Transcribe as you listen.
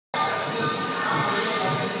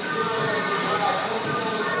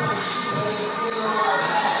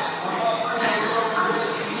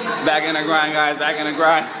Back in the grind, guys, back in the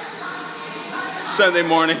grind. Sunday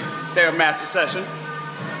morning, Stairmaster session.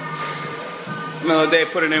 Another day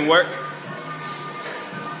putting in work.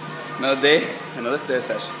 Another day, another stair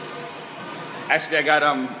session. Actually, I got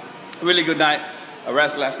a really good night of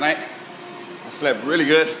rest last night. I slept really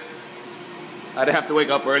good. I didn't have to wake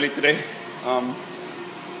up early today. I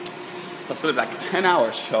slept like 10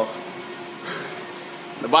 hours, so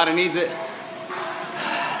the body needs it.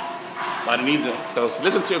 Body needs it. So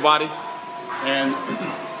listen to your body, and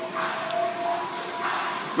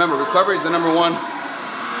remember, recovery is the number one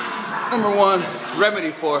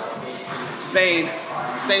remedy for staying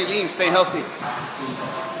lean, staying healthy.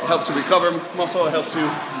 It helps you recover muscle. It helps you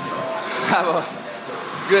have a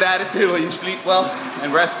good attitude when you sleep well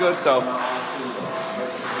and rest good. So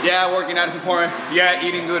yeah, working out is important. Yeah,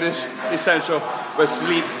 eating good is essential, but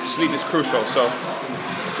sleep is crucial. So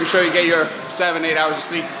make sure you get your 7-8 hours of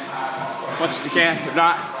sleep as much as you can. If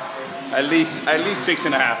not, at least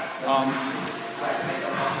 6.5.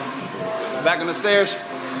 Back on the stairs,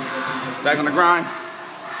 back on the grind.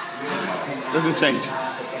 Doesn't change.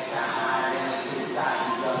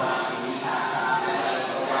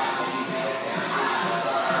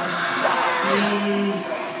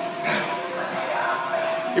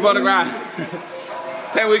 Keep on the grind.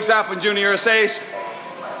 10 weeks out from Junior USA's.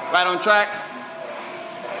 Right on track.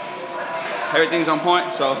 Everything's on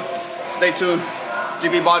point, so stay tuned.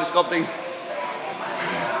 GB Body Sculpting.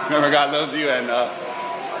 Remember, God loves you, and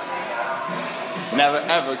never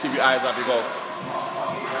ever keep your eyes off your goals.